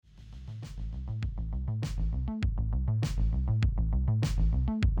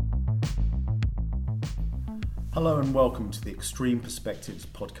Hello and welcome to the Extreme Perspectives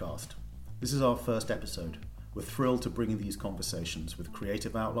podcast. This is our first episode. We're thrilled to bring these conversations with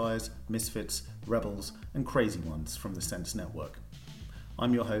creative outliers, misfits, rebels and crazy ones from the Sense Network.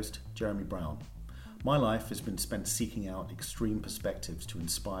 I'm your host, Jeremy Brown. My life has been spent seeking out extreme perspectives to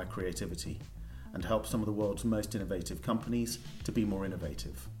inspire creativity and help some of the world's most innovative companies to be more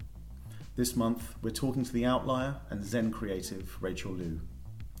innovative. This month, we're talking to the outlier and Zen creative Rachel Liu.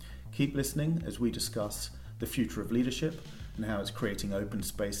 Keep listening as we discuss the future of leadership and how it's creating open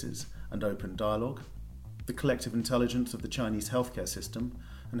spaces and open dialogue, the collective intelligence of the Chinese healthcare system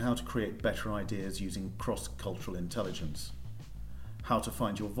and how to create better ideas using cross-cultural intelligence, how to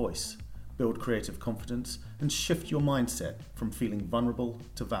find your voice, build creative confidence and shift your mindset from feeling vulnerable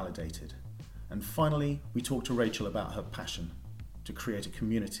to validated. And finally, we talk to Rachel about her passion to create a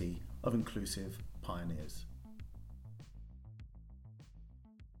community of inclusive pioneers.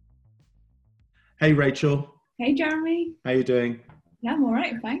 Hey Rachel. Hey Jeremy. How are you doing? Yeah, I'm all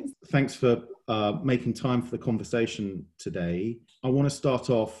right, thanks. Thanks for making time for the conversation today. I want to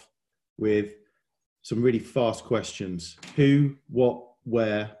start off with some really fast questions. Who, what,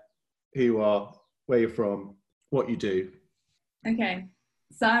 where, who you are, where you're from, what you do. Okay,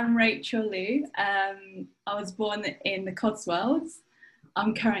 so I'm Rachel Liu. I was born in the Cotswolds.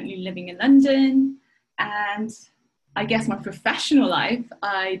 I'm currently living in London, and I guess my professional life,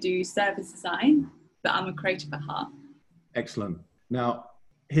 I do service design, but I'm a creative at heart. Excellent. Now,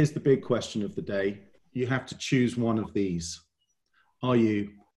 here's the big question of the day. You have to choose one of these. Are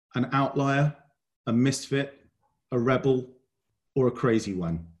you an outlier, a misfit, a rebel, or a crazy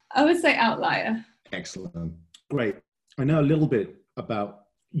one? I would say outlier. Excellent. Great. I know a little bit about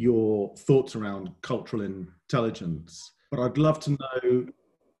your thoughts around cultural intelligence, but I'd love to know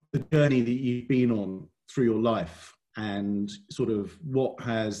the journey that you've been on through your life and sort of what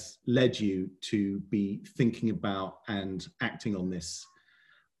has led you to be thinking about and acting on this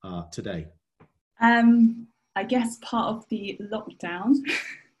today. I guess part of the lockdown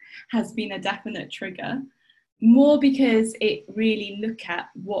has been a definite trigger, more because it really look at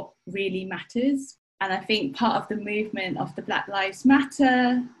what really matters. And I think part of the movement of the Black Lives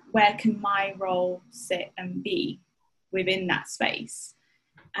Matter, where can my role sit and be within that space?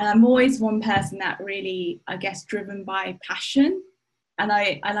 And I'm always one person that really, I guess, driven by passion. And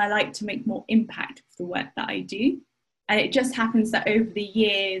I like to make more impact with the work that I do. And it just happens that over the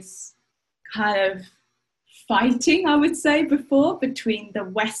years, kind of fighting, I would say, before between the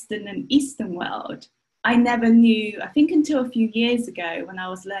Western and Eastern world, I never knew, I think until a few years ago when I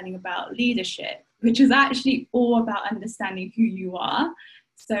was learning about leadership, which is actually all about understanding who you are.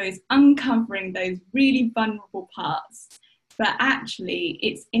 So it's uncovering those really vulnerable parts, but actually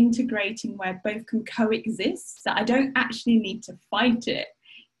it's integrating where both can coexist. So I don't actually need to fight it.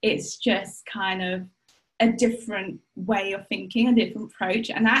 It's just kind of a different way of thinking, a different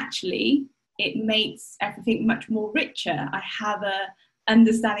approach. And actually it makes everything much more richer. I have a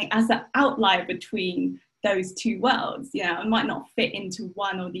understanding as an outlier between those two worlds. You know, I might not fit into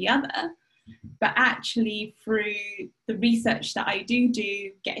one or the other, but actually through the research that I do,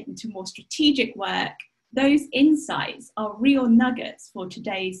 get into more strategic work, those insights are real nuggets for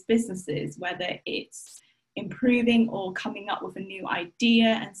today's businesses, whether it's improving or coming up with a new idea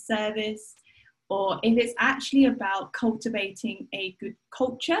and service, or if it's actually about cultivating a good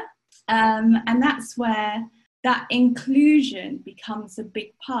culture. And that's where that inclusion becomes a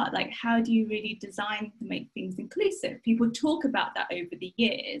big part. Like, how do you really design to make things inclusive? People talk about that over the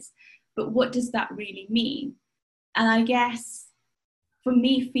years, but what does that really mean? And I guess for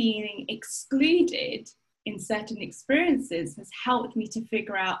me, feeling excluded in certain experiences has helped me to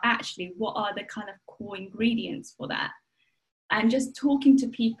figure out actually what are the kind of core ingredients for that. And just talking to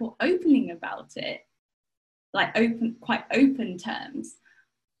people openly about it, like quite open terms.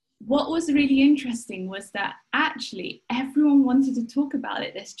 What was really interesting was that actually everyone wanted to talk about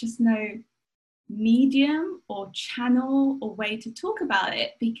it. There's just no medium or channel or way to talk about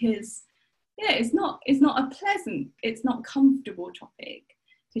it because it's not a pleasant, it's not comfortable topic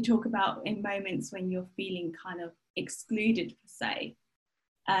to talk about in moments when you're feeling kind of excluded per se.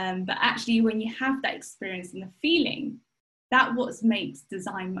 But actually when you have that experience and the feeling, that what makes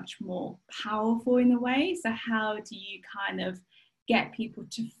design much more powerful in a way. So how do you kind of get people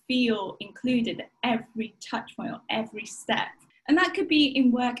to feel included at every touch point or every step? And that could be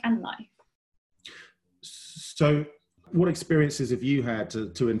in work and life. So what experiences have you had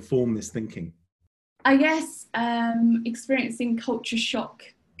to inform this thinking? I guess experiencing culture shock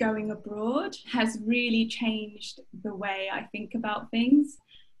going abroad has really changed the way I think about things.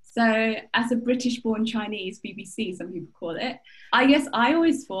 So as a British-born Chinese, BBC, some people call it, I guess I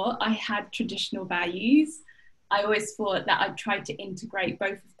always thought I had traditional values. I always thought that I tried to integrate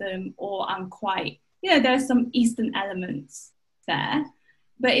both of them, or I'm quite, there's some Eastern elements there.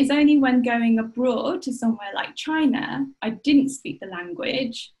 But it's only when going abroad to somewhere like China, I didn't speak the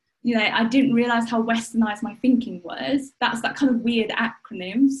language. I didn't realize how westernized my thinking was. That's that kind of weird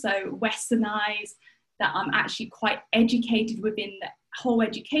acronym. So westernized, that I'm actually quite educated within the whole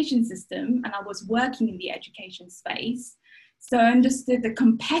education system, and I was working in the education space. So I understood the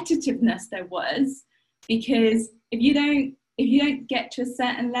competitiveness there was, because if you don't get to a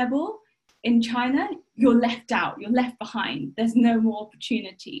certain level in China, you're left out, you're left behind. There's no more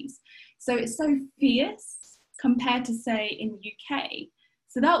opportunities. So it's so fierce compared to, say, in the UK.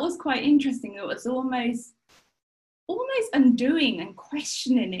 So that was quite interesting. It was almost undoing and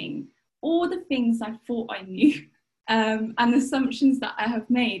questioning all the things I thought I knew, and assumptions that I have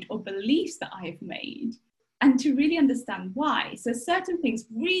made, or beliefs that I have made, and to really understand why. So certain things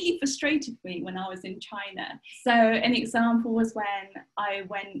really frustrated me when I was in China. So an example was when I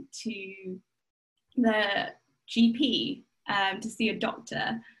went to the GP to see a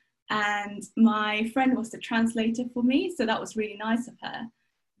doctor, and my friend was the translator for me, so that was really nice of her.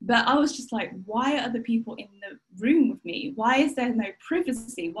 But I was just like, why are other people in the room with me? Why is there no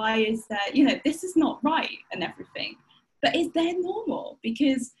privacy? Why is there, this is not right and everything. But they're normal,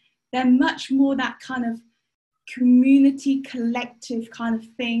 because they're much more that kind of community collective kind of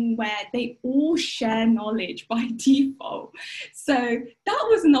thing where they all share knowledge by default. So that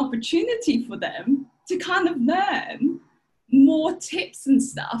was an opportunity for them to kind of learn more tips and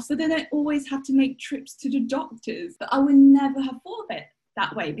stuff, so they don't always have to make trips to the doctors. But I would never have thought of it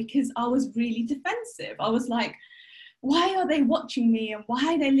that way, because I was really defensive. I was like, why are they watching me, and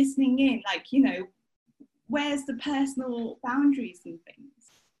why are they listening in? Like, where's the personal boundaries and things?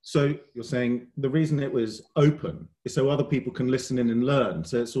 So you're saying the reason it was open is so other people can listen in and learn.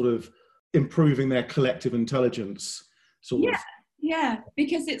 So it's sort of improving their collective intelligence, sort of. Yeah,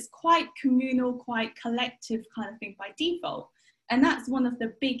 because it's quite communal, quite collective kind of thing by default. And that's one of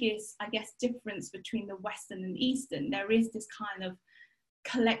the biggest, I guess, difference between the Western and Eastern. There is this kind of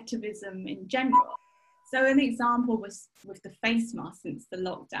collectivism in general. So an example was with the face mask since the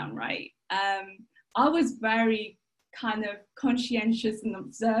lockdown, right? I was very kind of conscientious and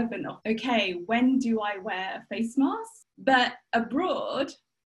observant of, okay, when do I wear a face mask? But abroad,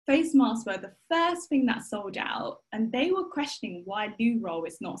 face masks were the first thing that sold out, and they were questioning why loo roll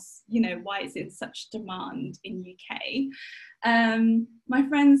is not, why it's in such demand in UK. My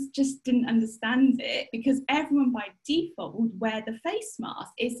friends just didn't understand it, because everyone by default would wear the face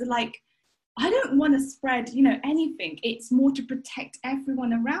mask. It's like, I don't want to spread, anything. It's more to protect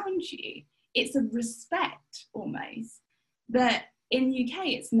everyone around you. It's a respect almost. But in UK,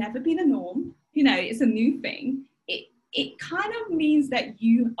 it's never been a norm. It's a new thing. It kind of means that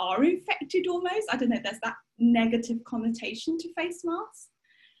you are infected almost. I don't know, there's that negative connotation to face masks.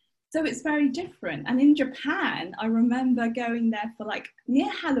 So it's very different. And in Japan, I remember going there for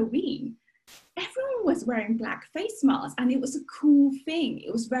near Halloween. Everyone was wearing black face masks, and it was a cool thing.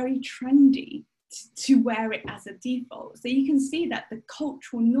 It was very trendy to wear it as a default. So you can see that the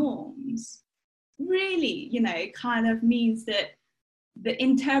cultural norms really, kind of means that the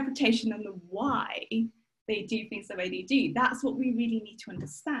interpretation and the why they do things the way they do, that's what we really need to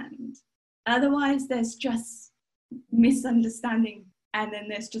understand. Otherwise, there's just misunderstanding, and then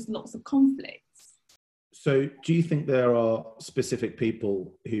there's just lots of conflicts. So do you think there are specific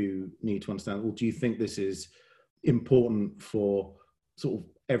people who need to understand, or do you think this is important for sort of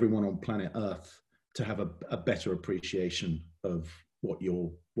everyone on planet Earth to have a better appreciation of what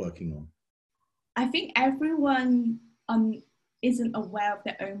you're working on? I think everyone isn't aware of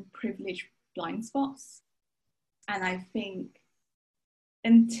their own privileged blind spots. And I think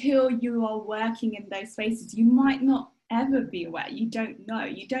until you are working in those spaces, you might not ever be aware. You don't know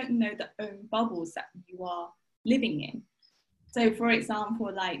the own bubbles that you are living in. So for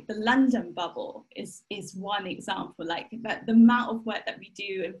example, like the London bubble is one example, like that the amount of work that we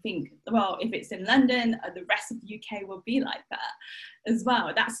do and think, well, if it's in London, the rest of the UK will be like that as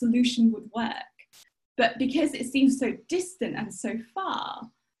well. That solution would work. But because it seems so distant and so far,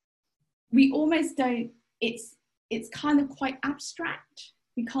 we almost don't, it's kind of quite abstract.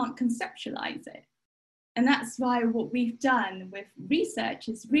 We can't conceptualize it. And that's why what we've done with research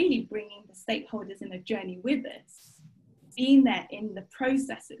is really bringing the stakeholders in a journey with us, being there in the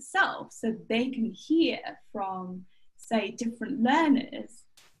process itself, so they can hear from, say, different learners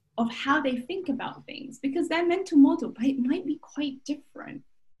of how they think about things, because their mental model might be quite different.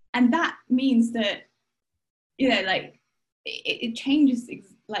 And that means that, it changes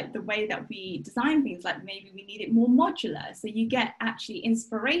like the way that we design things. Like maybe we need it more modular, so you get actually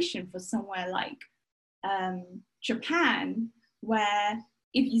inspiration for somewhere like Japan, where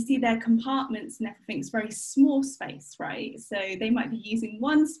if you see their compartments and everything's very small space, right? So they might be using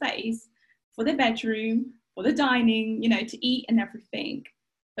one space for the bedroom, for the dining, to eat and everything.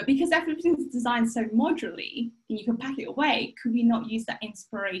 But because everything's designed so modularly and you can pack it away, could we not use that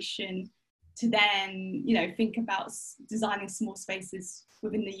inspiration to then, think about designing small spaces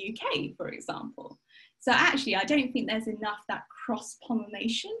within the UK, for example? So actually, I don't think there's enough that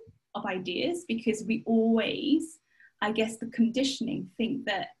cross-pollination of ideas, because we always, I guess, the conditioning think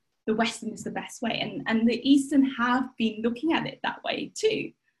that the Western is the best way. And the Eastern have been looking at it that way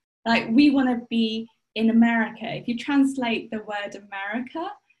too. Like, we want to be in America. If you translate the word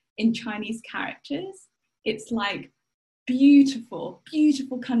America in Chinese characters, it's like beautiful,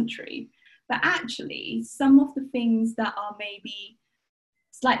 beautiful country. But actually, some of the things that are maybe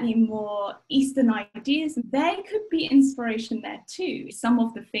slightly more Eastern ideas, there could be inspiration there too. Some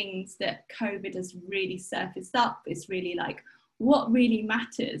of the things that COVID has really surfaced up is really like, what really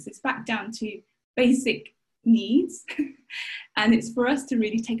matters is back down to basic needs. And it's for us to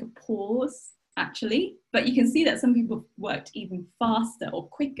really take a pause, actually. But you can see that some people worked even faster or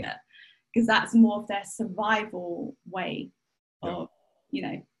quicker, because that's more of their survival way of,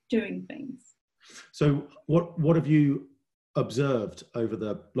 doing things. So what have you observed over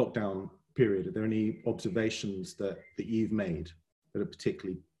the lockdown period? Are there any observations that you've made that are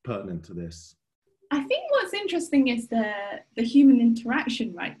particularly pertinent to this? I think what's interesting is the human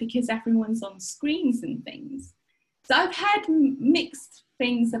interaction, right? Because everyone's on screens and things. So I've had mixed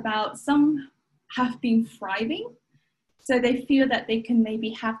things about, some have been thriving. So they feel that they can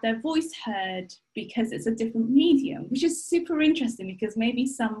maybe have their voice heard because it's a different medium, which is super interesting, because maybe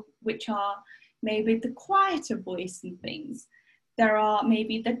some which are maybe the quieter voice and things, there are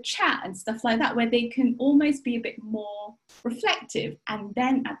maybe the chat and stuff like that, where they can almost be a bit more reflective and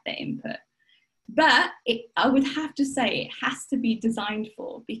then add their input. But I would have to say it has to be designed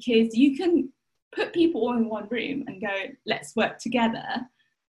for, because you can put people all in one room and go, let's work together.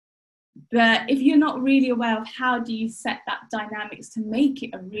 But if you're not really aware of how do you set that dynamics to make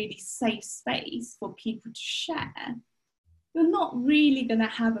it a really safe space for people to share, you're not really going to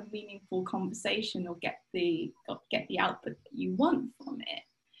have a meaningful conversation or get the output that you want from it.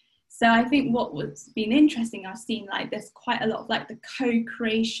 So I think what was been interesting, I've seen like there's quite a lot of like the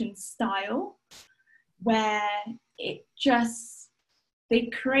co-creation style, where they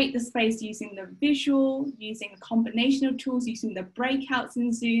create the space using the visual, using a combination of tools, using the breakouts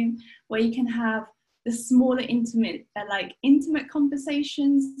in Zoom, where you can have the smaller intimate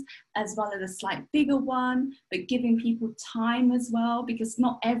conversations, as well as a slight bigger one, but giving people time as well, because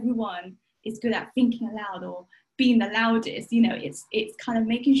not everyone is good at thinking aloud or being the loudest. It's kind of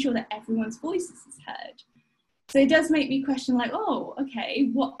making sure that everyone's voice is heard. So it does make me question, like, oh, okay,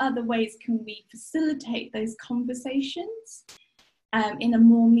 what other ways can we facilitate those conversations in a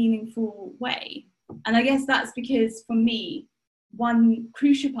more meaningful way? And I guess that's because, for me, one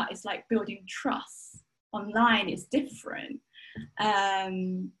crucial part is like building trust online is different.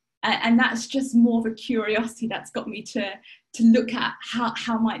 And that's just more of a curiosity that's got me to look at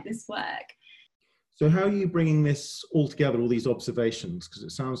how might this work. So how are you bringing this all together, all these observations? Because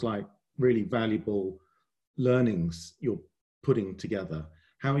it sounds like really valuable learnings you're putting together.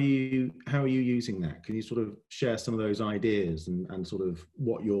 How are you using that? Can you sort of share some of those ideas and sort of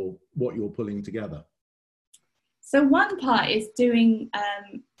what you're pulling together? So one part is doing,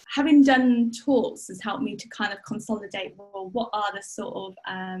 having done talks has helped me to kind of consolidate, well, what are the sort of,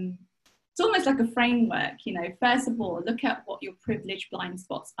 it's almost like a framework, first of all, look at what your privileged blind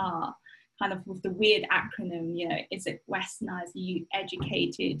spots are, kind of with the weird acronym, is it westernized, are you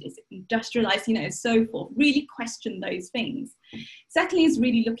educated, is it industrialized, so forth. Really question those things. Secondly is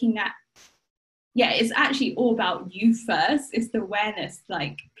really looking at, it's actually all about you first. It's the awareness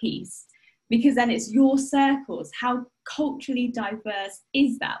piece, because then it's your circles. How culturally diverse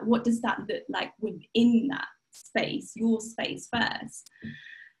is that? What does that look like within that space, your space first?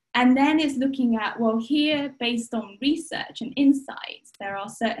 And then it's looking at, well, here, based on research and insights, there are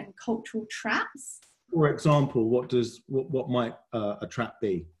certain cultural traps. For example, what might a trap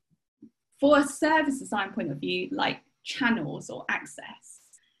be? For a service design point of view, like channels or access.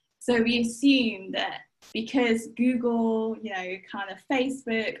 So we assume that because Google, kind of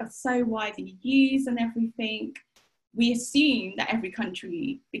Facebook are so widely used and everything, we assume that every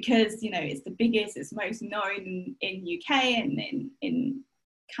country, because, it's the biggest, it's most known in UK and in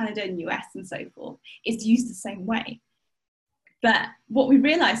Canada and US and so forth, is used the same way. But what we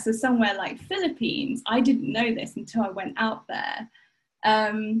realized is somewhere like Philippines, I didn't know this until I went out there,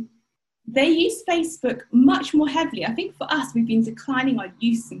 they use Facebook much more heavily. I think for us, we've been declining our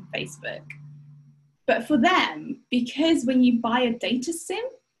use in Facebook. But for them, because when you buy a data SIM,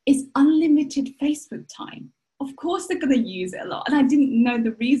 it's unlimited Facebook time. Of course, they're going to use it a lot. And I didn't know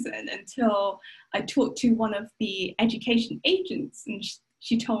the reason until I talked to one of the education agents, and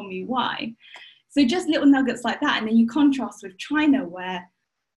she told me why. So just little nuggets like that. And then you contrast with China, where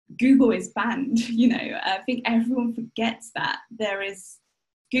Google is banned. I think everyone forgets that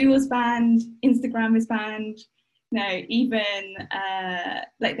Google's banned, Instagram is banned. Even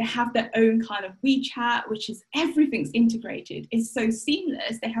like they have their own kind of WeChat, which is everything's integrated. It's so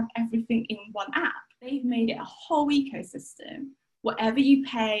seamless. They have everything in one app. They've made it a whole ecosystem. Whatever you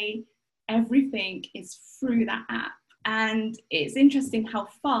pay, everything is through that app. And it's interesting how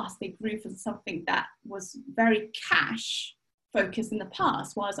fast they grew from something that was very cash focused in the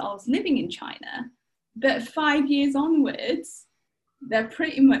past whilst I was living in China. But 5 years onwards, they're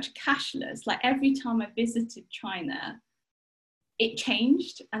pretty much cashless. Like every time I visited China, it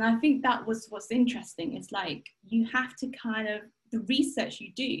changed. And I think that was what's interesting. It's like you have to the research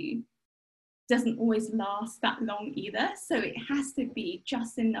you do doesn't always last that long either. So it has to be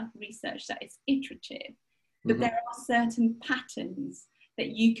just enough research that it's iterative. But there are certain patterns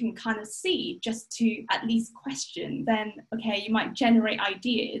that you can kind of see just to at least question. Then, okay, you might generate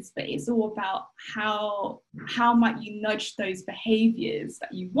ideas, but it's all about how might you nudge those behaviors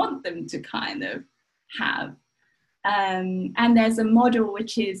that you want them to kind of have. And there's a model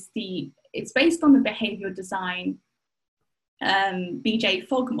which is it's based on the behavioral design BJ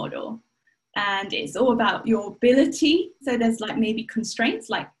Fogg model. And it's all about your ability. So there's like maybe constraints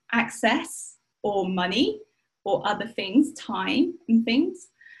like access or money or other things, time and things.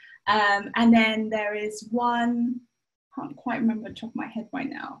 And then there is one, can't quite remember the top of my head right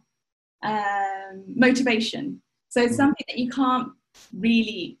now, motivation. So it's something that you can't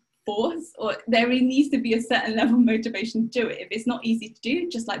really force, or there really needs to be a certain level of motivation to do it. If it's not easy to do,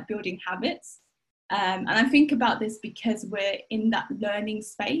 just like building habits. And I think about this because we're in that learning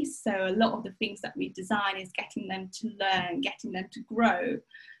space. So a lot of the things that we design is getting them to learn, getting them to grow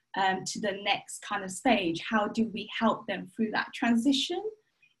to the next kind of stage. How do we help them through that transition?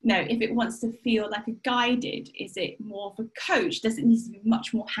 If it wants to feel like a guided, is it more of a coach? Does it need to be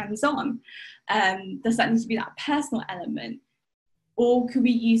much more hands-on? Does that need to be that personal element? Or could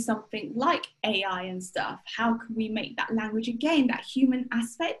we use something like AI and stuff? How can we make that language, again, that human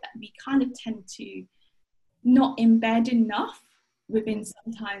aspect that we kind of tend to not embed enough within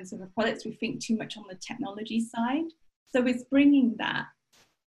sometimes of the products? We think too much on the technology side. So it's bringing that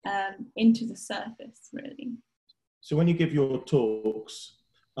into the surface, really. So when you give your talks,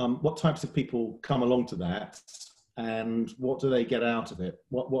 what types of people come along to that, and what do they get out of it?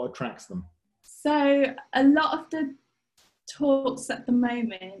 What attracts them? So a lot of the talks at the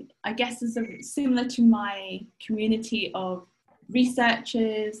moment, I guess, is similar to my community of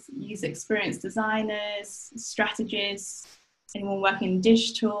researchers, user experience designers, strategists, anyone working in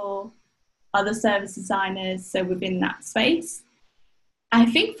digital, other service designers. So within that space, I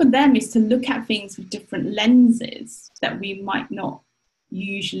think for them is to look at things with different lenses that we might not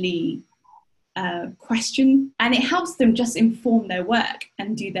usually question, and it helps them just inform their work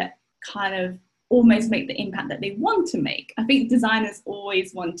and do that kind of almost make the impact that they want to make. I think designers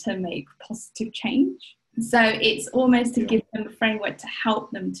always want to make positive change. So it's almost to give them a framework to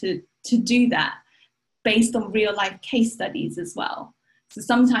help them to do that based on real life case studies as well. So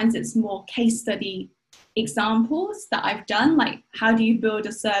sometimes it's more case study examples that I've done, like how do you build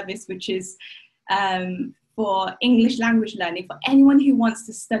a service which is for English language learning for anyone who wants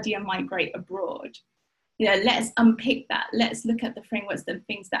to study and migrate abroad. Let's unpick that. Let's look at the frameworks and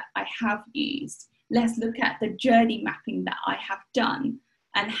things that I have used. Let's look at the journey mapping that I have done,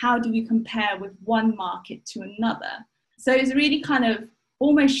 and how do we compare with one market to another. So it's really kind of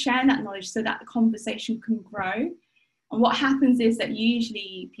almost sharing that knowledge so that the conversation can grow. And what happens is that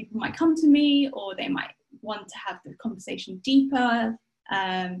usually people might come to me, or they might want to have the conversation deeper,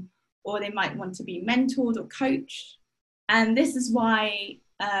 or they might want to be mentored or coached. And this is why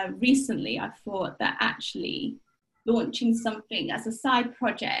recently I thought that actually launching something as a side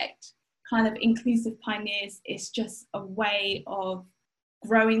project, kind of Inclusive Pioneers, is just a way of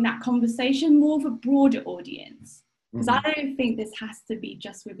growing that conversation, more of a broader audience. Because I don't think this has to be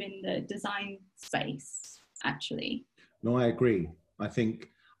just within the design space, actually. No, I agree. I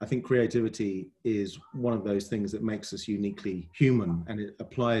think creativity is one of those things that makes us uniquely human, and it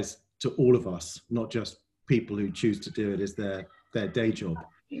applies to all of us, not just people who choose to do it as their day job.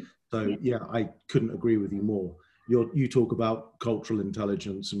 So yeah, I couldn't agree with you more. You talk about cultural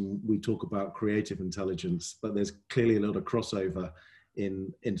intelligence and we talk about creative intelligence, but there's clearly a lot of crossover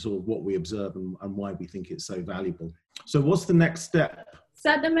in sort of what we observe and why we think it's so valuable. So what's the next step So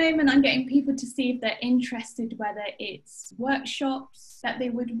at the moment, I'm getting people to see if they're interested, whether it's workshops that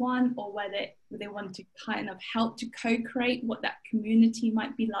they would want, or whether they want to kind of help to co-create what that community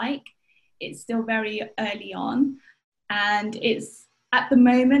might be like. It's still very early on. And it's, at the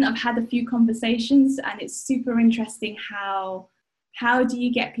moment, I've had a few conversations, and it's super interesting how do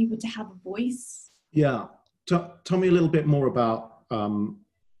you get people to have a voice? Yeah. Tell me a little bit more about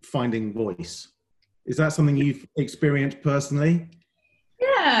finding voice. Is that something you've experienced personally?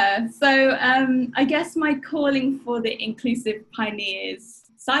 Yeah, so I guess my calling for the Inclusive Pioneers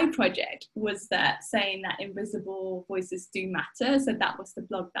side project was that saying that invisible voices do matter. So that was the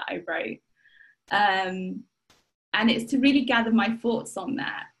blog that I wrote. And it's to really gather my thoughts on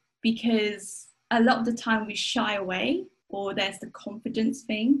that, because a lot of the time we shy away, or there's the confidence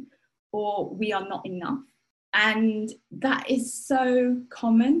thing, or we are not enough. And that is so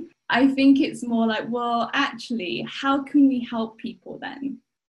common. I think it's more like, well, actually, how can we help people then?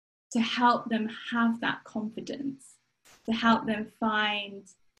 To help them have that confidence, to help them find,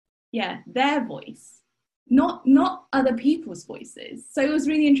 their voice, not other people's voices. So it was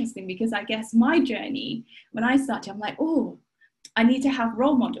really interesting, because I guess my journey, when I started, I'm like, oh, I need to have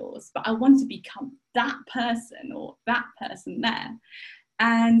role models, but I want to become that person or that person there.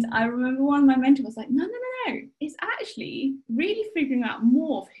 And I remember one of my mentors was like, no, it's actually really figuring out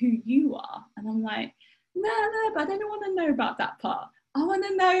more of who you are. And I'm like, no, but I don't want to know about that part. I want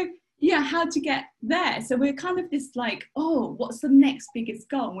to know, how to get there. So we're kind of this like, oh, what's the next biggest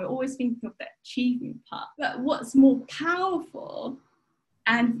goal? And we're always thinking of the achievement part. But what's more powerful,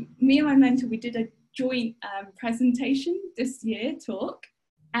 and me and my mentor, we did a joint presentation this year, talk,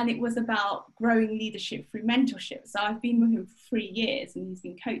 and it was about growing leadership through mentorship. So I've been with him for 3 years, and he's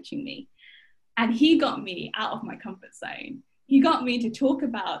been coaching me. And he got me out of my comfort zone. He got me to talk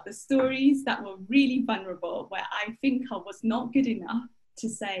about the stories that were really vulnerable, where I think I was not good enough to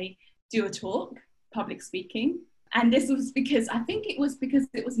say, do a talk, public speaking. And this was because, I think it was because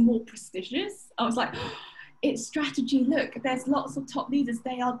it was more prestigious. I was like, oh, it's strategy. Look, there's lots of top leaders.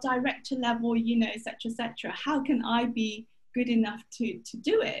 They are director level, et cetera, et cetera. How can I be good enough to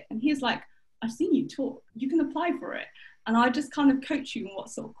do it? And he's like, I've seen you talk. You can apply for it. And I just kind of coach you on what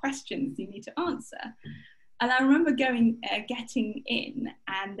sort of questions you need to answer. And I remember getting in,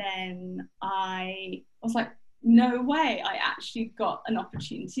 and then I was like, no way, I actually got an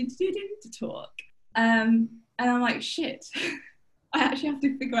opportunity to talk. And I'm like, shit, I actually have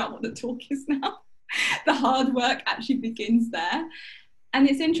to figure out what the talk is now. The hard work actually begins there. And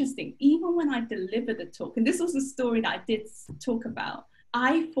it's interesting, even when I delivered the talk, and this was a story that I did talk about,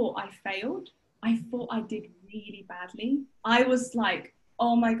 I thought I failed. I thought I did really badly. I was like,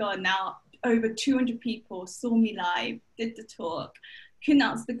 oh my God, now over 200 people saw me live, did the talk, couldn't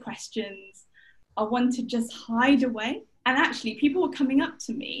answer the questions. I wanted to just hide away. And actually people were coming up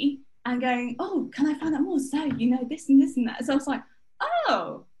to me and going, oh, can I find out more? So, this and this and that. So I was like,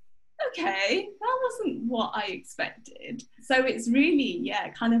 oh, okay, that wasn't what I expected. So it's really,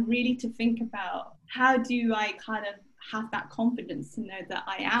 kind of really to think about, how do I kind of have that confidence to know that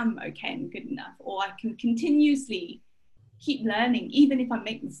I am okay and good enough, or I can continuously keep learning, even if I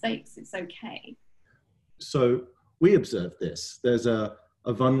make mistakes, it's okay. So we observe this. There's a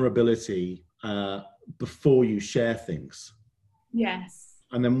vulnerability before you share things. Yes.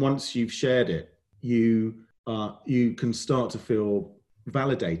 And then once you've shared it, you can start to feel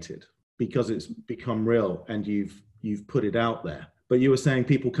validated, because it's become real and you've put it out there. But you were saying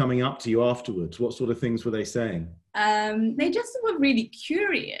people coming up to you afterwards. What sort of things were they saying? They just were really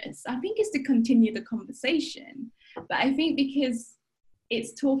curious. I think it's to continue the conversation. But I think because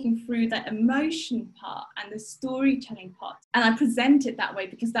it's talking through that emotion part and the storytelling part, and I present it that way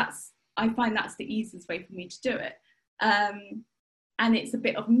because I find that's the easiest way for me to do it. And it's a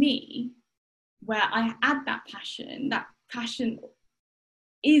bit of me where I add that passion. That passion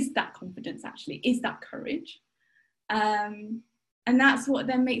is that confidence, actually, is that courage. And that's what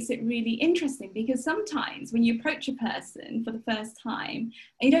then makes it really interesting, because sometimes when you approach a person for the first time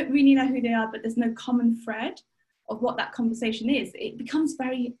and you don't really know who they are, but there's no common thread of what that conversation is, it becomes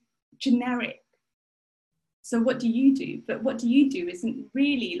very generic. So what do you do? But what do you do isn't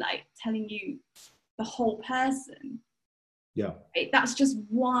really like telling you the whole person. Yeah. That's just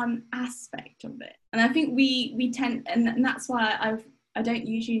one aspect of it. And I think we tend, and that's why I don't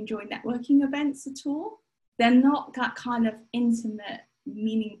usually enjoy networking events at all. They're not that kind of intimate,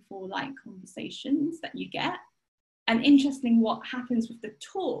 meaningful like conversations that you get. And interesting, what happens with the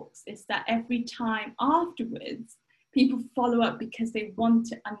talks is that every time afterwards, people follow up because they want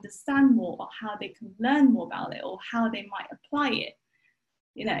to understand more, or how they can learn more about it, or how they might apply it.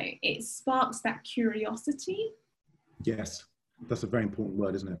 It sparks that curiosity. Yes. That's a very important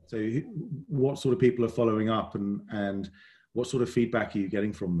word, isn't it? So what sort of people are following up, and what sort of feedback are you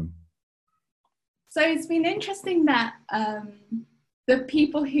getting from them? So it's been interesting that the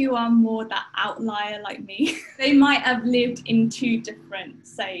people who are more that outlier like me, they might have lived in two different,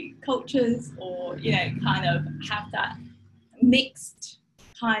 say, cultures, or, you know, kind of have that mixed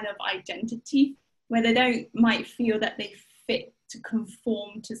kind of identity where they might feel that they fit to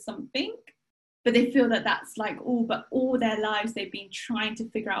conform to something, but they feel that that's like but all their lives they've been trying to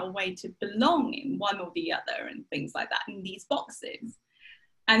figure out a way to belong in one or the other and things like that in these boxes.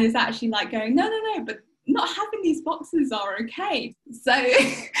 And it's actually like going, no, but not having these boxes are okay. So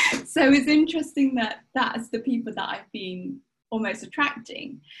it's interesting that that's the people that I've been almost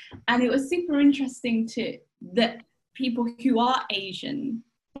attracting. And it was super interesting that people who are Asian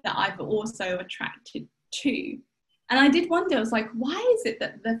that I've also attracted to. And I did wonder, I was like, why is it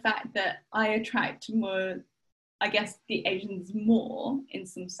that the fact that I attract more, I guess, the Asians more in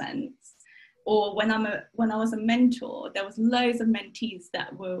some sense? Or when I was a mentor, there was loads of mentees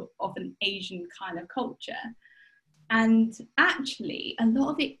that were of an Asian kind of culture. And actually, a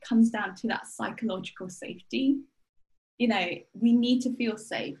lot of it comes down to that psychological safety. You know, we need to feel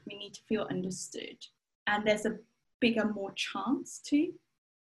safe. We need to feel understood. And there's a bigger, more chance to,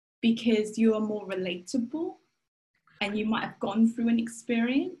 because you are more relatable and you might have gone through an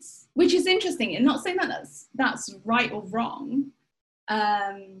experience, which is interesting. And not saying that that's right or wrong,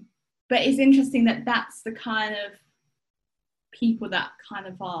 but it's interesting that that's the kind of people that kind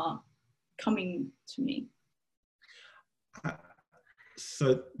of are coming to me.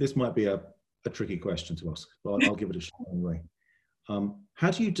 So this might be a tricky question to ask, but I'll give it a shot anyway. How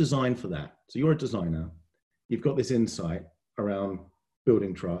do you design for that? So you're a designer, you've got this insight around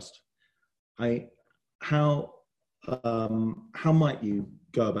building trust. How might you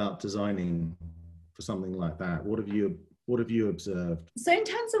go about designing for something like that? What have you observed? So in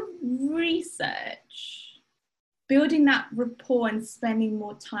terms of research, building that rapport and spending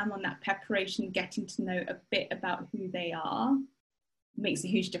more time on that preparation, getting to know a bit about who they are, makes a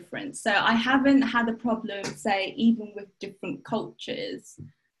huge difference. So I haven't had a problem, say, even with different cultures,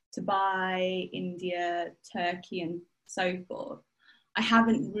 Dubai, India, Turkey, and so forth. I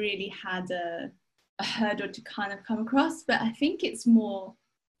haven't really had a hurdle to kind of come across, but I think it's more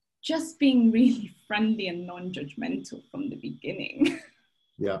just being really friendly and non-judgmental from the beginning.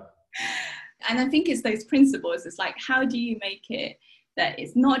 Yeah. And I think it's those principles. It's like, how do you make it that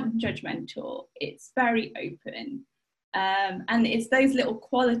it's not judgmental, it's very open, and it's those little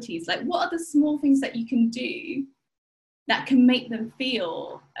qualities, like what are the small things that you can do that can make them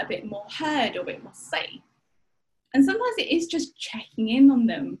feel a bit more heard or a bit more safe. And sometimes it is just checking in on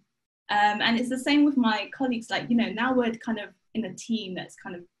them. And it's the same with my colleagues, like, you know, now we're kind of in a team that's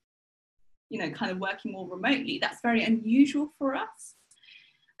kind of, you know, kind of working more remotely. That's very unusual for us.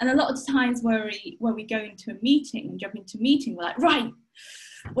 And a lot of times where we go into a meeting and jump into a meeting, we're like, right,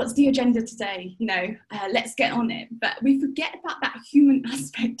 what's the agenda today? You know, let's get on it. But we forget about that human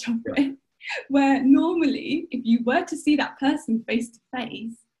aspect of it, where normally if you were to see that person face to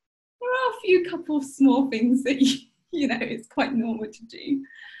face, there are a few couple of small things that, you know, it's quite normal to do.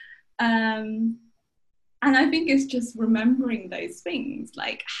 And I think it's just remembering those things.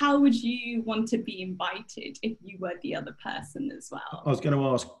 Like, how would you want to be invited if you were the other person as well? I was going to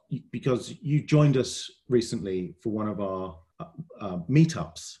ask, because you joined us recently for one of our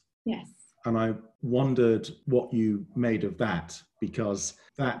meetups. Yes. And I wondered what you made of that, because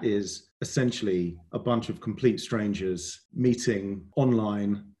that is essentially a bunch of complete strangers meeting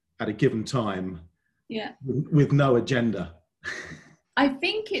online at a given time. Yeah. With no agenda. I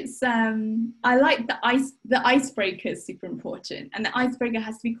think it's, I like the icebreaker is super important, and the icebreaker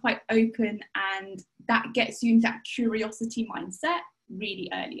has to be quite open, and that gets you into that curiosity mindset really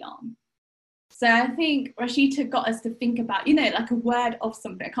early on. So I think Rashida got us to think about, you know, like a word of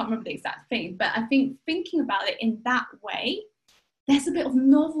something. I can't remember the exact thing, but I think thinking about it in that way, there's a bit of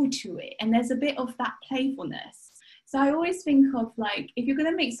novel to it, and there's a bit of that playfulness. So I always think of, like, if you're going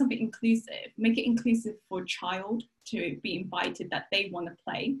to make something inclusive, make it inclusive for a child to be invited that they want to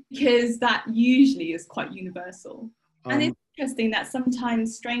play, because that usually is quite universal. And it's interesting that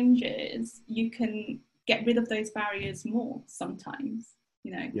sometimes strangers, you can get rid of those barriers more sometimes,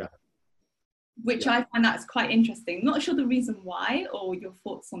 you know. Yeah. Which I find that's quite interesting. Not sure the reason why or your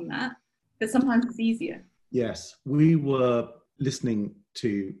thoughts on that, but sometimes it's easier. Yes, we were listening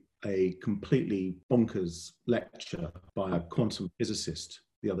to a completely bonkers lecture by a quantum physicist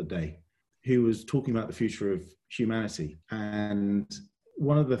the other day, who was talking about the future of humanity. And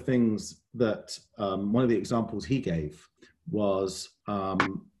one of the things that, one of the examples he gave was, I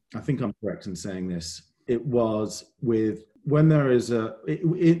think I'm correct in saying this, it was with when there is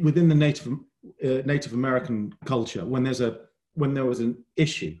within the Native American culture, when there was an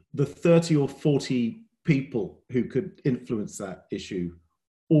issue, the 30 or 40 people who could influence that issue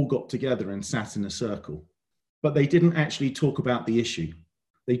all got together and sat in a circle, but they didn't actually talk about the issue.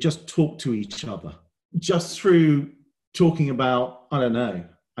 They just talked to each other, just through talking about, I don't know,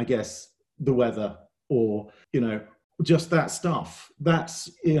 I guess the weather, or, just that stuff. That's,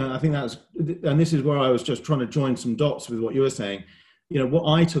 I think that's, and this is where I was just trying to join some dots with what you were saying.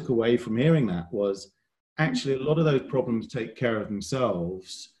 What I took away from hearing that was actually a lot of those problems take care of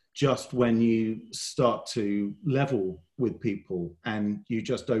themselves just when you start to level with people and you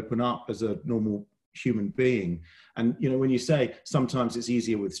just open up as a normal human being. And, when you say sometimes it's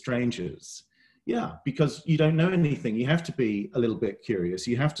easier with strangers, yeah, because you don't know anything. You have to be a little bit curious.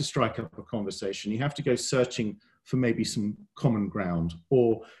 You have to strike up a conversation. You have to go searching for maybe some common ground,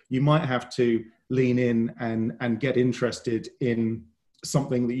 or you might have to lean in and get interested in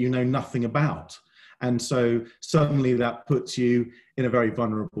something that you know nothing about. And so suddenly that puts you in a very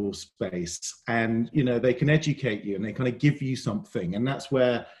vulnerable space, and, they can educate you and they kind of give you something. And that's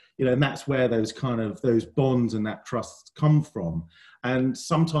where, those bonds and that trust come from. And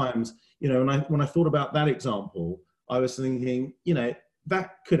sometimes, when I thought about that example, I was thinking,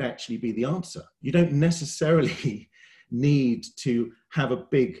 that could actually be the answer. You don't necessarily need to have a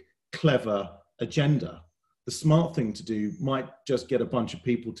big, clever agenda. The smart thing to do might just get a bunch of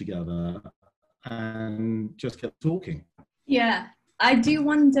people together and just get talking. Yeah, I do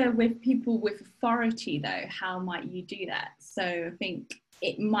wonder with people with authority, though, how might you do that? So I think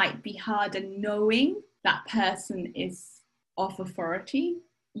it might be harder knowing that person is of authority.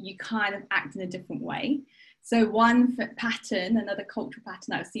 You kind of act in a different way. So one pattern, another cultural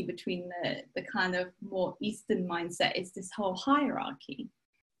pattern I see between the kind of more Eastern mindset is this whole hierarchy.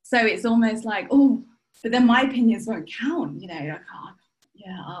 So it's almost like, oh, but then my opinions won't count,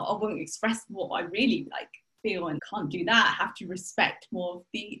 I won't express what I really feel, and can't do that. I have to respect more of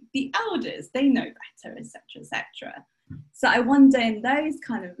the elders. They know better, etc., etc. So I wonder in those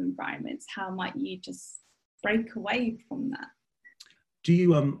kind of environments, how might you just break away from that? Do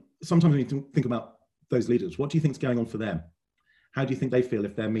you sometimes when you think about those leaders, what do you think is going on for them? How do you think they feel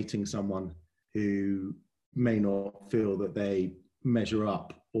if they're meeting someone who may not feel that they measure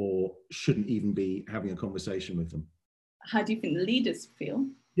up or shouldn't even be having a conversation with them? How do you think the leaders feel?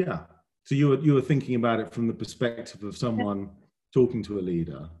 Yeah. So you were thinking about it from the perspective of someone talking to a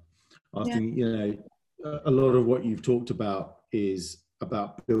leader. I was thinking, a lot of what you've talked about is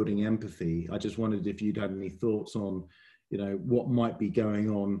about building empathy. I just wondered if you'd had any thoughts on, what might be going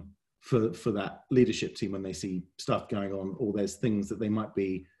on for that leadership team when they see stuff going on, or there's things that they might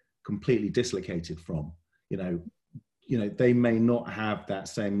be completely dislocated from. They may not have that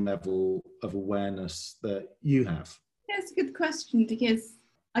same level of awareness that you have. Yeah, it's a good question, because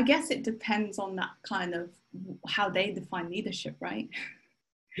I guess it depends on that kind of how they define leadership, right?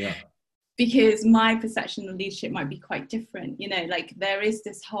 Yeah. Because my perception of leadership might be quite different. There is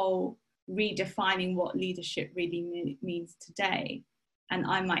this whole redefining what leadership really means today. And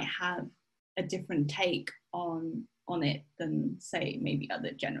I might have a different take on it than, say, maybe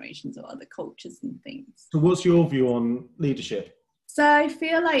other generations or other cultures and things. So what's your view on leadership? So I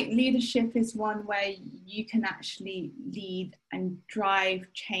feel like leadership is one where you can actually lead and drive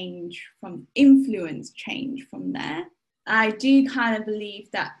change influence change from there. I do kind of believe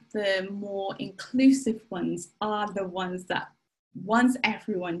that the more inclusive ones are the ones that wants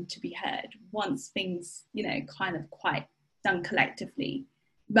everyone to be heard, wants things, kind of quite done collectively.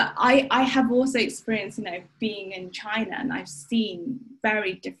 But I have also experienced, being in China, and I've seen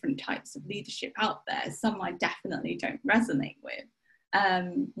very different types of leadership out there. Some I definitely don't resonate with,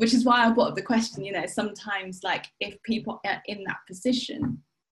 which is why I brought up the question, sometimes if people are in that position,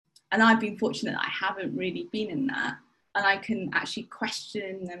 and I've been fortunate that I haven't really been in that, and I can actually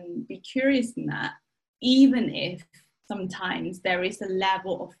question and be curious in that, even if sometimes there is a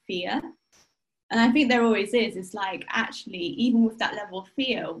level of fear. And I think there always is. It's actually, even with that level of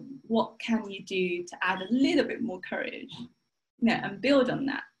fear, what can you do to add a little bit more courage, and build on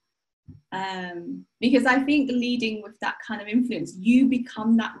that? Because I think leading with that kind of influence, you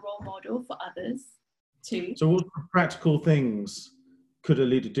become that role model for others too. So what practical things could a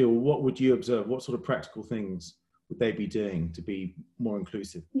leader do? Or what would you observe? What sort of practical things would they be doing to be more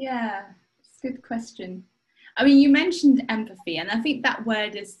inclusive? Yeah, it's a good question. I mean, you mentioned empathy, and I think that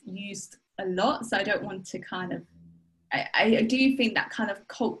word is used a lot, so I don't want to I do think that kind of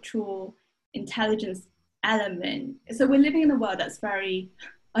cultural intelligence element. So we're living in a world that's very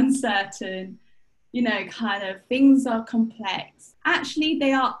uncertain, kind of things are complex. Actually,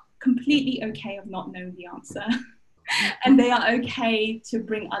 they are completely okay of not knowing the answer. and they are okay to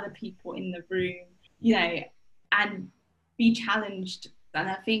bring other people in the room, you know, and be challenged. And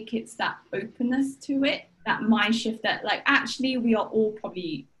I think it's that openness to it, that mind shift that like, actually we are all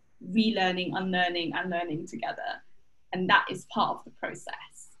probably relearning, unlearning and learning together. And that is part of the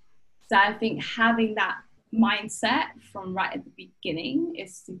process. So I think having that mindset from right at the beginning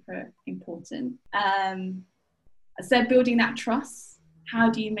is super important. So building that trust, how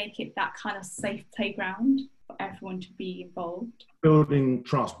do you make it that kind of safe playground for everyone to be involved? Building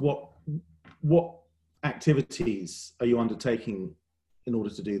trust, what activities are you undertaking in order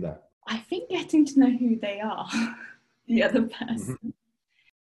to do that? I think getting to know who they are, the other person. Mm-hmm.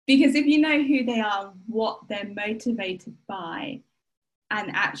 Because if you know who they are, what they're motivated by,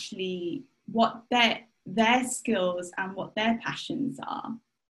 and actually what their skills and what their passions are,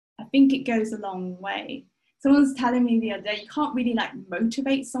 I think it goes a long way. Someone's telling me the other day, you can't really like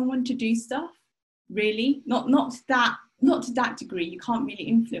motivate someone to do stuff, really. Not to that degree, you can't really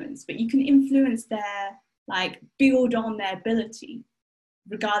influence, but you can influence their, like, build on their ability,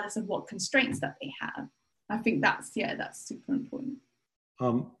 regardless of what constraints that they have. I think that's super important.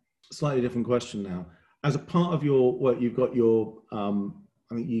 Slightly different question now. As a part of your work, you've got your,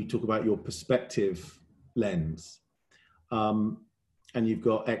 I think you talk about your perspective lens. And you've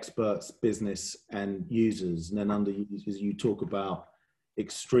got experts, business and users. And then under users, you talk about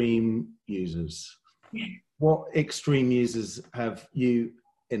extreme users. Yeah. What extreme users have you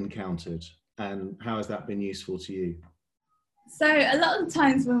encountered and how has that been useful to you? So a lot of the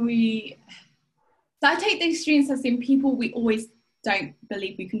times so I take the extremes as in people we always don't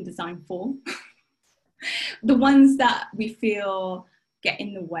believe we can design for. The ones that we feel get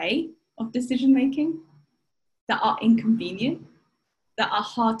in the way of decision making, that are inconvenient, that are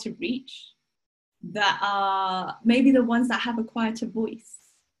hard to reach, that are maybe the ones that have a quieter voice,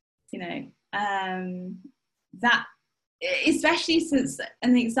 you know, that especially since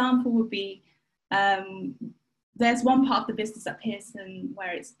an example would be, there's one part of the business at Pearson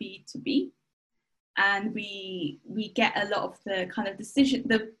where it's B2B, and we get a lot of the kind of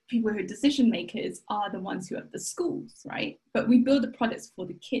the people who are decision makers are the ones who are at the schools, right? But we build the products for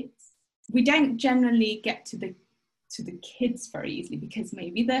the kids. We don't generally get to the kids very easily because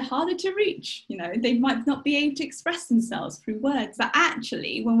maybe they're harder to reach, you know, they might not be able to express themselves through words. But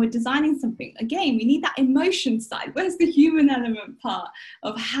actually, when we're designing something, again, we need that emotion side. Where's the human element part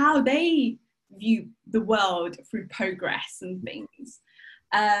of how they view the world through progress and things?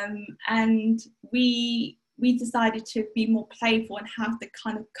 And we decided to be more playful and have the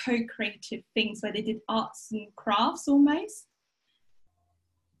kind of co-creative things where they did arts and crafts almost.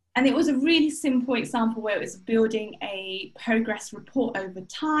 And it was a really simple example where it was building a progress report over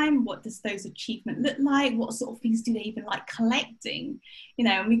time. What does those achievements look like? What sort of things do they even like collecting? You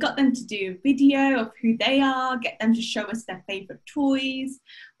know, and we got them to do a video of who they are, get them to show us their favorite toys.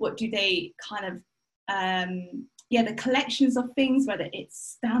 What do they kind of, the collections of things, whether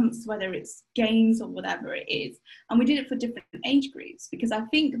it's stamps, whether it's games or whatever it is. And we did it for different age groups because I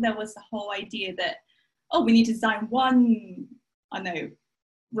think there was the whole idea that, we need to design one,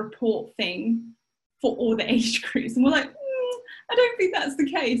 report thing for all the age groups, and we're like, I don't think that's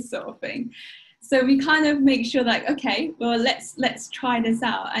the case, sort of thing. So we kind of make sure that, okay, well, let's try this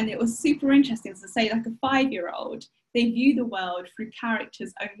out. And it was super interesting to say, like, a 5-year-old, they view the world through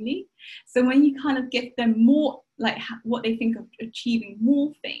characters only. So when you kind of give them more, like, what they think of achieving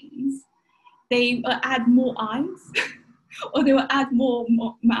more things, they add more eyes or they will add more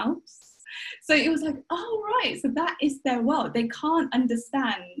mouths. So it was like, right, so that is their world. They can't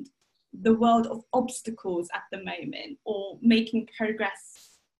understand the world of obstacles at the moment or making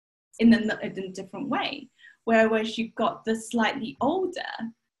progress in a different way. Whereas you got the slightly older,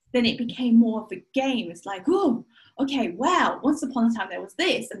 then it became more of a game. It's like, okay, well, once upon a time there was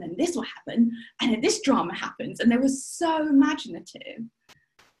this, and then this will happen, and then this drama happens. And they were so imaginative.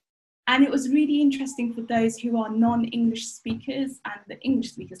 And it was really interesting for those who are non-English speakers and the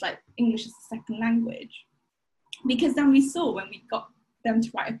English speakers, like English as a second language. Because then we saw when we got them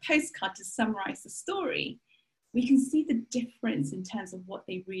to write a postcard to summarize the story, we can see the difference in terms of what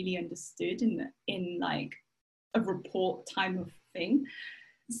they really understood in like a report time of thing.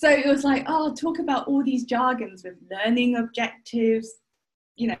 So it was like, talk about all these jargons with learning objectives,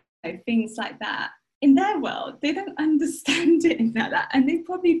 you know, things like that. In their world, they don't understand it in that, and they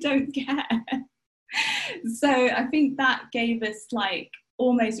probably don't care. So I think that gave us like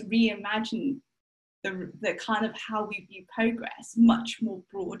almost reimagine the kind of how we view progress much more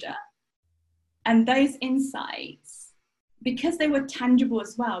broader. And those insights, because they were tangible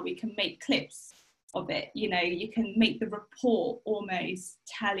as well, we can make clips of it. You know, you can make the report almost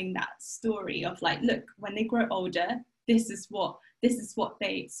telling that story of like, look, when they grow older, this is what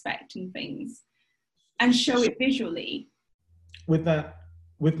they expect and things, and show it visually. With that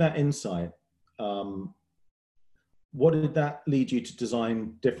insight, what did that lead you to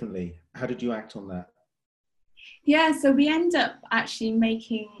design differently? How did you act on that? Yeah, so we end up actually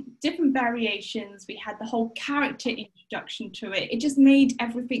making different variations. We had the whole character introduction to it. It just made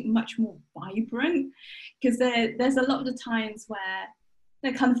everything much more vibrant, because there's a lot of the times where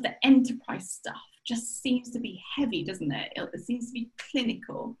the kind of the enterprise stuff just seems to be heavy, doesn't it? It seems to be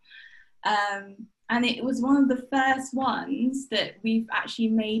clinical. And it was one of the first ones that we've actually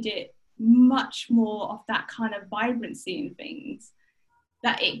made it much more of that kind of vibrancy in things,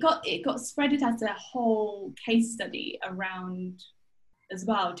 that it got spreaded as a whole case study around as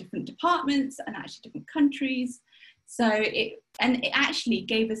well, different departments and actually different countries. So it actually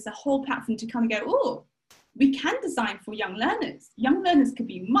gave us a whole platform to kind of go, oh, we can design for young learners. Young learners could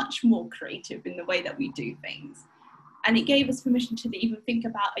be much more creative in the way that we do things. And it gave us permission to even think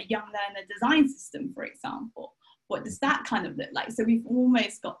about a young learner design system, for example. What does that kind of look like? So we've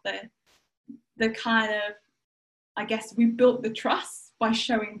almost got the kind of, I guess we built the trust by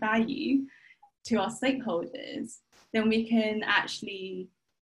showing value to our stakeholders. Then we can actually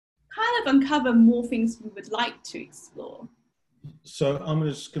kind of uncover more things we would like to explore. So I'm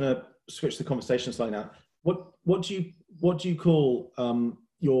just going to switch the conversation slightly now. What do you call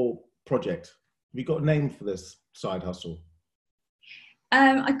your project? Have you got a name for this side hustle?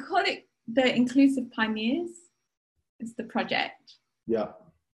 I call it the Inclusive Pioneers. It's the project. Yeah.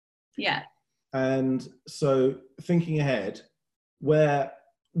 Yeah. And so thinking ahead, where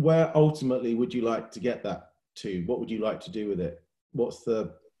ultimately would you like to get that to? What would you like to do with it? What's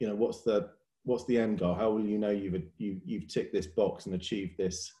the end goal? How will you know you've ticked this box and achieved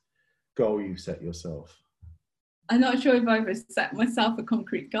this goal you've set yourself? I'm not sure if I've ever set myself a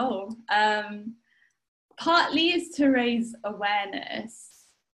concrete goal. Partly is to raise awareness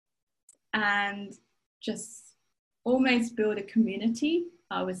and just almost build a community,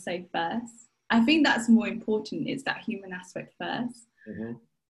 I would say first. I think that's more important, is that human aspect first. Mm-hmm.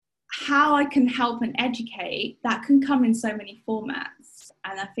 How I can help and educate, that can come in so many formats.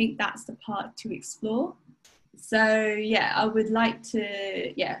 And I think that's the part to explore. So yeah, I would like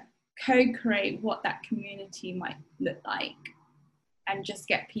to, co-create what that community might look like, and just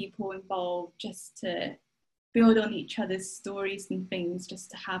get people involved, just to build on each other's stories and things, just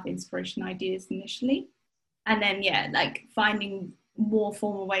to have inspiration ideas initially. And then, like finding more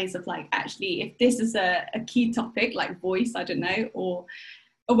formal ways of like, actually, if this is a key topic, like voice, I don't know, or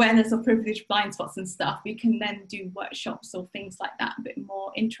awareness of privileged blind spots and stuff, we can then do workshops or things like that, a bit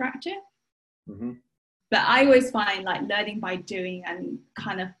more interactive. Mm-hmm. But I always find like learning by doing and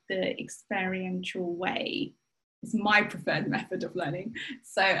kind of the experiential way is my preferred method of learning.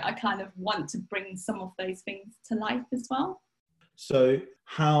 So I kind of want to bring some of those things to life as well. So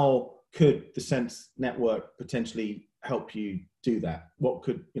how could the Sense Network potentially help you do that? What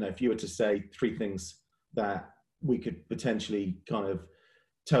could, if you were to say 3 things that we could potentially kind of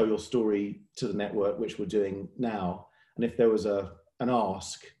tell your story to the network, which we're doing now, and if there was an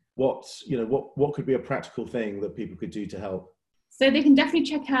ask, what could be a practical thing that people could do to help? So they can definitely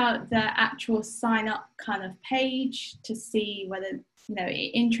check out the actual sign up kind of page to see whether,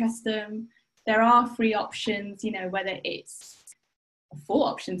 it interests them. There are free options, whether it's 4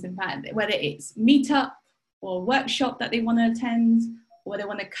 options, in fact, whether it's meetup or workshop that they want to attend, or they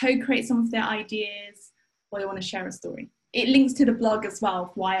want to co-create some of their ideas, or they want to share a story. It links to the blog as well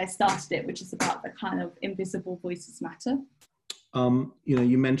of why I started it, which is about the kind of invisible voices matter.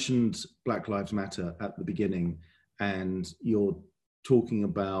 You mentioned Black Lives Matter at the beginning, and you're talking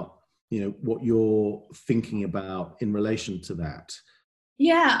about, what you're thinking about in relation to that.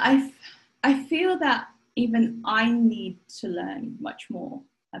 Yeah, I feel that even I need to learn much more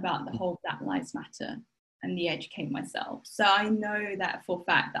about the whole Black Lives Matter and educate myself. So I know that for a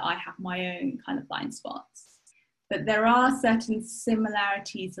fact that I have my own kind of blind spots, but there are certain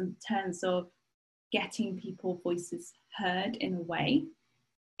similarities in terms of getting people's voices heard in a way.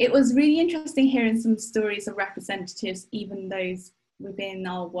 It was really interesting hearing some stories of representatives, even those within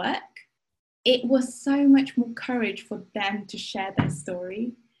our work. It was so much more courage for them to share their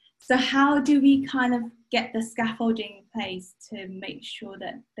story. So how do we kind of get the scaffolding in place to make sure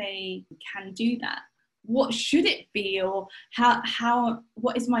that they can do that? What should it be, or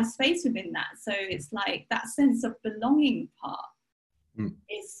what is my space within that? So it's like that sense of belonging part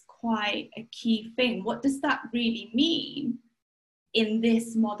is quite a key thing. What does that really mean in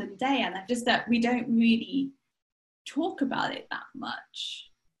this modern day? And just that we don't really talk about it that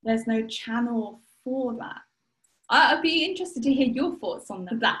much. There's no channel for that? I'd be interested to hear your thoughts on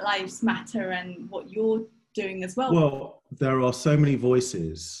the Black Lives Matter and what you're doing as well. Well, there are so many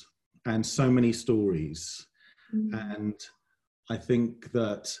voices and so many stories. And I think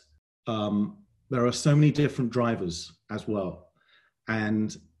that there are so many different drivers as well.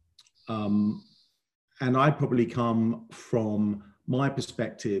 And I probably come from, my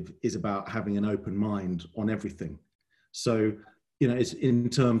perspective is about having an open mind on everything. So, it's in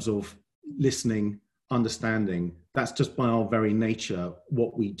terms of listening, understanding, that's just by our very nature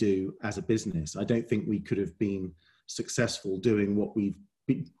what we do as a business. I don't think we could have been successful doing what we've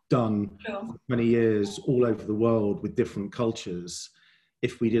done for many years all over the world with different cultures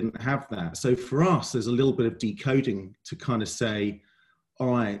if we didn't have that. So for us, there's a little bit of decoding to kind of say, all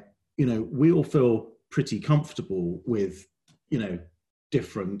right, we all feel pretty comfortable with,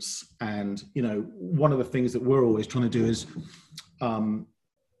 difference. And, one of the things that we're always trying to do is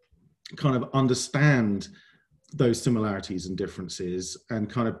kind of understand those similarities and differences and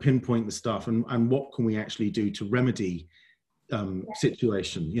kind of pinpoint the stuff and what can we actually do to remedy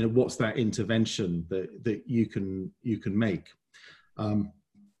situation. What's that intervention that you can make?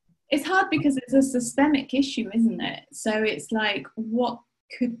 It's hard because it's a systemic issue, isn't it? So it's like, what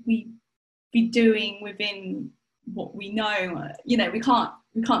could we be doing within what we know? We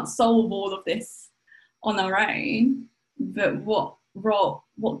can't solve all of this on our own, but what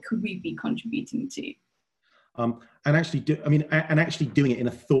could we be contributing to? And actually doing it in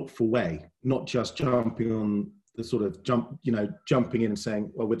a thoughtful way, not just jumping on the sort of jumping in and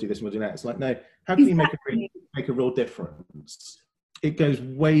saying, well, we'll do this and we'll do that. It's like, no, how can you make a real difference? It goes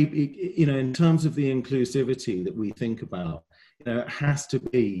way, in terms of the inclusivity that we think about, it has to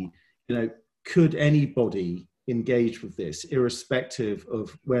be, could anybody engage with this, irrespective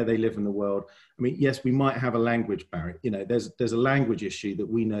of where they live in the world? I mean, yes, we might have a language barrier. There's a language issue that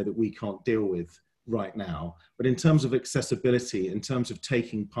we know that we can't deal with right now. But in terms of accessibility, in terms of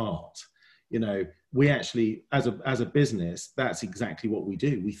taking part, we actually, as a business, that's exactly what we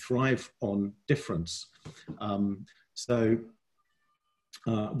do. We thrive on difference.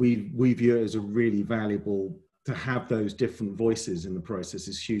 We view it as a really valuable to have those different voices in the process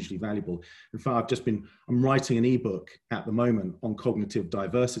is hugely valuable. In fact, I'm writing an ebook at the moment on cognitive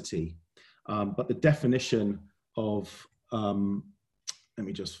diversity, but the definition of, let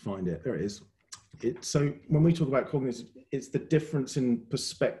me just find it, there it is. So when we talk about cognitive, it's the difference in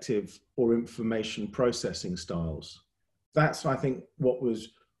perspective or information processing styles. That's, I think, what was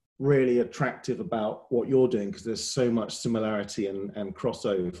really attractive about what you're doing, because there's so much similarity and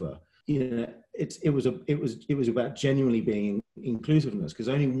crossover. It was about genuinely being inclusiveness, because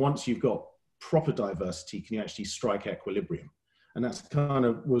only once you've got proper diversity can you actually strike equilibrium. And that's kind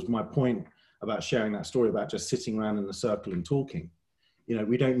of was my point about sharing that story about just sitting around in a circle and talking.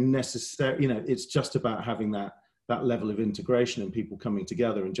 We don't necessarily, it's just about having that level of integration and people coming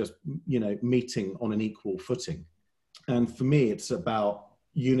together and just, meeting on an equal footing. And for me, it's about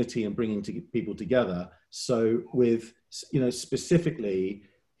unity and bringing people together. So with, specifically,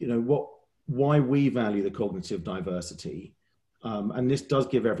 why we value the cognitive diversity, and this does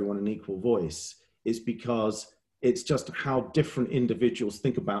give everyone an equal voice, is because it's just how different individuals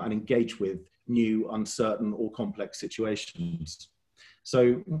think about and engage with new, uncertain or complex situations.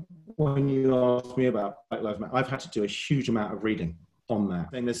 So when you ask me about Black Lives Matter, I've had to do a huge amount of reading on that.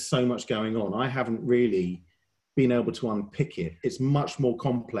 And there's so much going on. I haven't really been able to unpick it. It's much more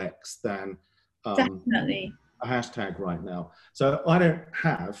complex than Definitely a hashtag right now. So I don't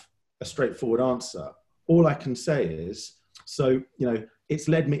have a straightforward answer. All I can say is, it's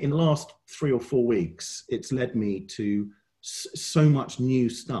led me in the last 3 or 4 weeks, it's led me to so much new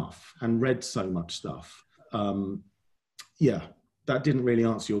stuff and read so much stuff. That didn't really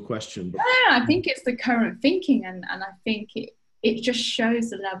answer your question. But I think it's the current thinking, and I think it just shows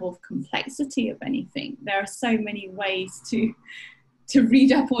the level of complexity of anything. There are so many ways to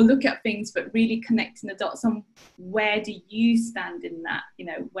read up or look at things, but really connecting the dots on where do you stand in that,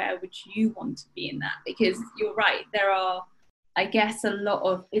 where would you want to be in that? Because you're right, there are, I guess,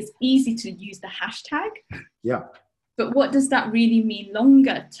 it's easy to use the hashtag. Yeah. But what does that really mean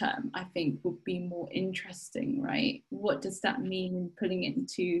longer term, I think would be more interesting, right? What does that mean in putting it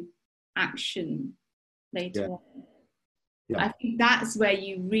into action later on? Yeah. I think that's where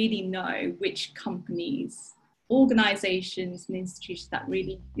you really know which companies, organizations and institutions that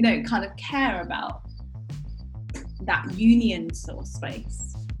really, kind of care about that union sort of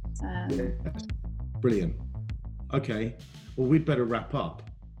space. Brilliant. Okay, well, we'd better wrap up.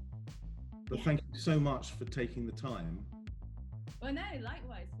 But thank you so much for taking the time. Well, no,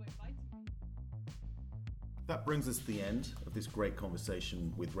 likewise, for inviting me. That brings us to the end of this great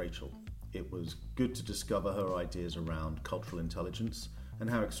conversation with Rachel. It was good to discover her ideas around cultural intelligence and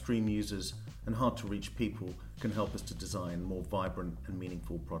how extreme users and hard-to-reach people can help us to design more vibrant and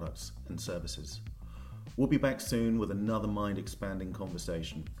meaningful products and services. We'll be back soon with another mind-expanding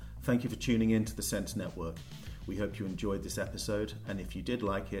conversation. Thank you for tuning in to the Sense Network. We hope you enjoyed this episode, and if you did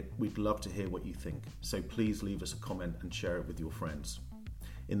like it, we'd love to hear what you think. So please leave us a comment and share it with your friends.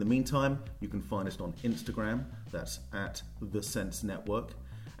 In the meantime, you can find us on Instagram, that's at The Sense Network.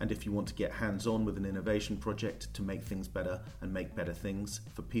 And if you want to get hands-on with an innovation project to make things better and make better things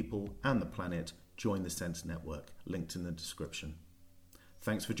for people and the planet, join the Sense Network, linked in the description.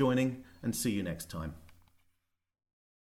 Thanks for joining, and see you next time.